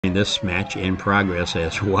This match in progress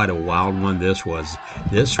as what a wild one this was.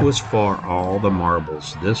 This was for all the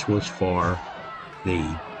marbles. This was for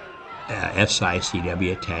the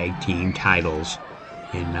SICW tag team titles,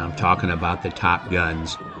 and I'm talking about the Top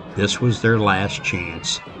Guns. This was their last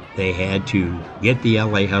chance. They had to get the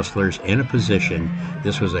LA Hustlers in a position.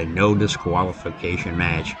 This was a no disqualification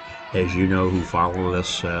match. As you know, who follow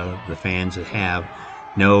us, the fans that have,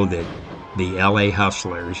 know that the LA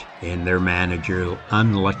Hustlers and their manager,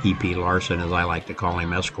 Unlucky P. Larson, as I like to call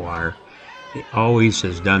him, Esquire, always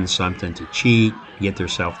has done something to cheat, get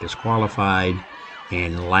themselves disqualified.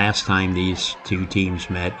 And last time these two teams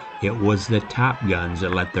met, it was the Top Guns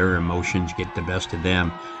that let their emotions get the best of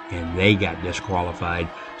them, and they got disqualified.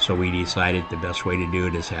 So we decided the best way to do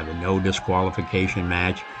it is have a no disqualification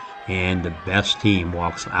match, and the best team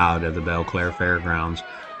walks out of the Belclair Fairgrounds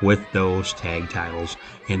with those tag titles.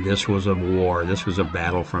 And this was a war. This was a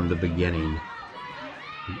battle from the beginning.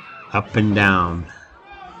 Up and down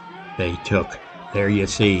they took. There you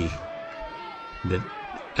see the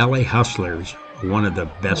LA Hustlers, one of the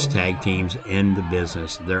best tag teams in the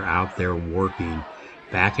business. They're out there working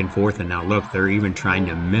back and forth, and now look, they're even trying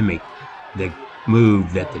to mimic the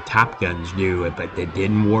move that the Top Guns do, but it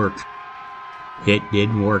didn't work. It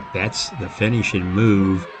didn't work. That's the finishing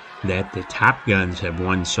move that the Top Guns have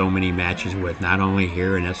won so many matches with, not only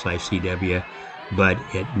here in SICW, but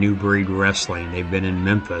at New Breed Wrestling. They've been in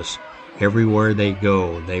Memphis. Everywhere they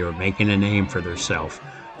go, they are making a name for themselves.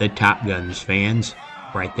 The Top Guns fans,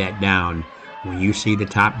 write that down. When you see the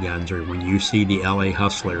Top Guns, or when you see the LA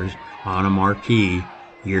Hustlers on a marquee,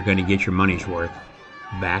 you're going to get your money's worth.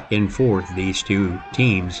 Back and forth, these two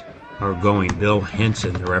teams are going. Bill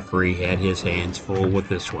Henson, the referee, had his hands full with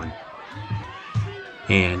this one.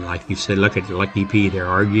 And like you said, look at Lucky P. They're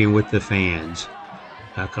arguing with the fans.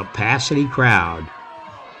 A capacity crowd.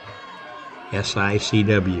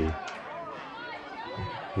 SICW.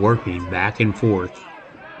 Working back and forth.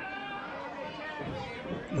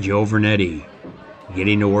 Joe Vernetti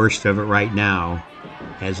getting the worst of it right now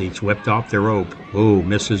as he's whipped off the rope. Oh,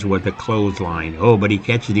 misses with the clothesline. Oh, but he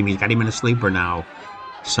catches him. He's got him in a sleeper now.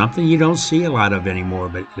 Something you don't see a lot of anymore,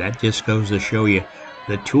 but that just goes to show you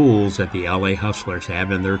the tools that the LA Hustlers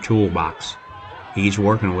have in their toolbox. He's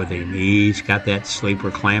working with him. He's got that sleeper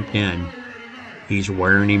clamped in. He's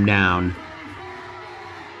wearing him down.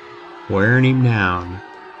 Wearing him down.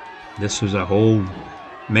 This was a whole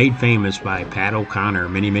made famous by Pat O'Connor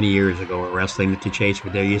many years ago at Wrestling at the Chase.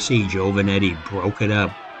 But there you see Joe Vernetti broke it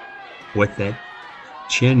up with that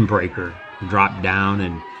chin breaker. Dropped down,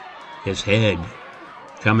 and his head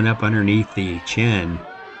coming up underneath the chin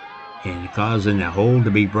and causing the hole to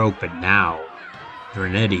be broke. But now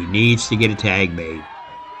Vernetti needs to get a tag made.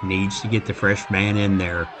 Needs to get the fresh man in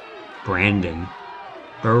there. Brandon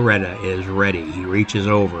Beretta is ready. He reaches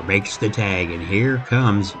over, makes the tag, and here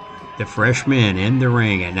comes the freshman in the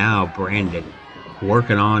ring. And now Brandon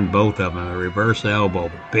working on both of them. A reverse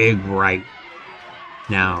elbow, big right.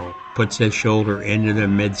 Now puts his shoulder into the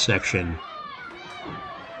midsection,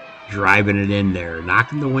 driving it in there,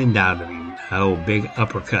 knocking the wind out of him. Oh, big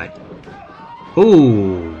uppercut.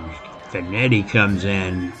 Ooh, Vernetti comes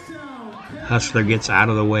in. Hustler gets out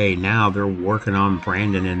of the way. Now they're working on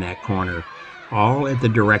Brandon in that corner, all at the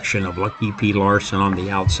direction of Lucky P. Larson on the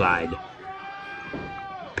outside.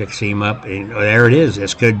 Picks him up, and there it is.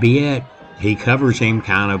 This could be it. He covers him,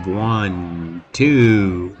 count of 1,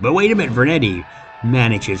 2. But wait a minute, Vernetti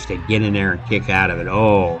manages to get in there and kick out of it.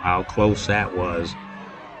 Oh, how close that was.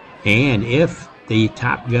 And if the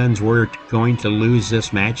Top Guns were going to lose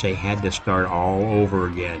this match, they had to start all over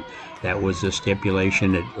again. That was the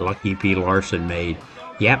stipulation that Lucky P. Larson made.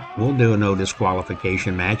 Yep, we'll do a no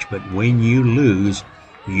disqualification match, but when you lose,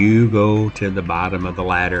 you go to the bottom of the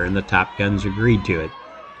ladder, and the Top Guns agreed to it.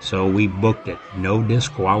 So we booked it. No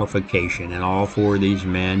disqualification, and all four of these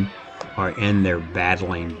men are in there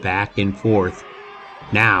battling back and forth.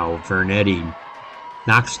 Now Vernetti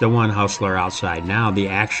knocks the one Hustler outside. Now the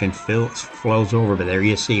action flows over, but there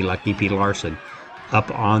you see Lucky P. Larson up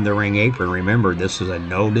on the ring apron. Remember, this is a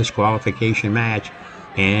no disqualification match,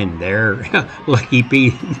 and there Lucky P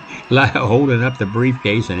holding up the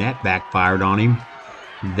briefcase, and that backfired on him.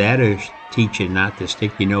 That is teaching not to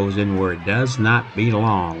stick your nose in where it does not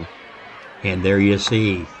belong. And there you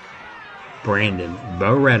see Brandon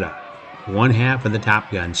Beretta, one half of the Top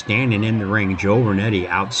Gun, standing in the ring. Joe Vernetti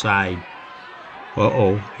outside.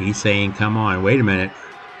 Uh-oh, he's saying, come on, wait a minute.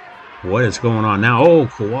 What is going on now? Oh,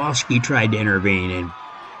 Kowalski tried to intervene,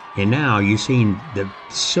 and now you've seen the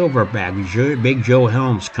silverback, Big Joe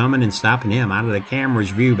Helms, coming and stopping him out of the camera's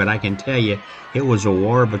view. But I can tell you, it was a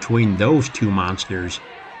war between those two monsters,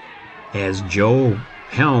 as Joe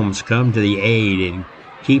Helms come to the aid and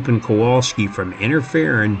keeping Kowalski from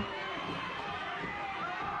interfering.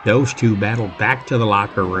 Those two battle back to the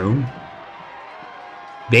locker room.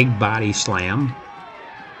 Big body slam.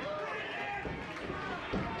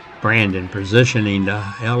 Brandon positioning the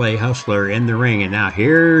LA Hustler in the ring. And now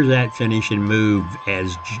here's that finishing move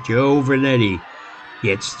as Joe Vanetti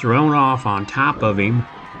gets thrown off on top of him.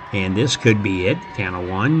 And this could be it. Count of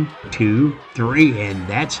 1, 2, 3. And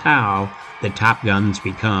that's how the Top Guns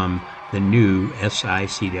become the new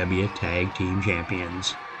SICW Tag Team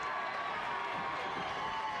Champions.